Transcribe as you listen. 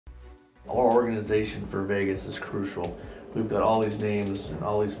Our organization for Vegas is crucial. We've got all these names and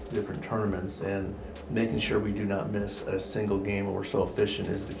all these different tournaments, and making sure we do not miss a single game and we're so efficient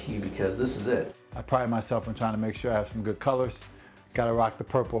is the key, because this is it. I pride myself in trying to make sure I have some good colors. Gotta rock the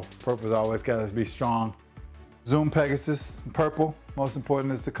purple. Purple's always gotta be strong. Zoom Pegasus, purple. Most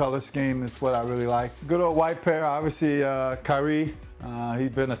important is the color scheme. It's what I really like. Good old white pair, obviously Kyrie. He's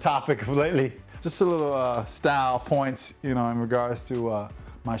been a topic of lately. Just a little style points, you know, in regards to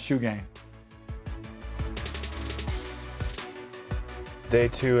my shoe game. Day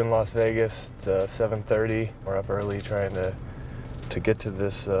 2 in Las Vegas. It's 7:30. We're up early trying to get to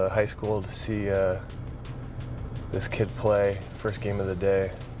this high school to see this kid play. First game of the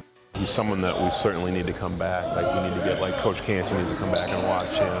day. He's someone that we certainly need to come back. Like, we need to get, like, Coach Canty needs to come back and watch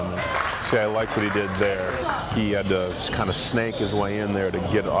him. And see, I like what he did there. He had to kind of snake his way in there to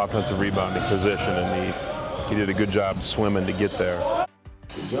get offensive rebounding position, and he did a good job swimming to get there.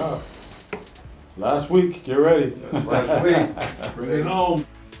 Good job. Last week, get ready. Last week, bring it home.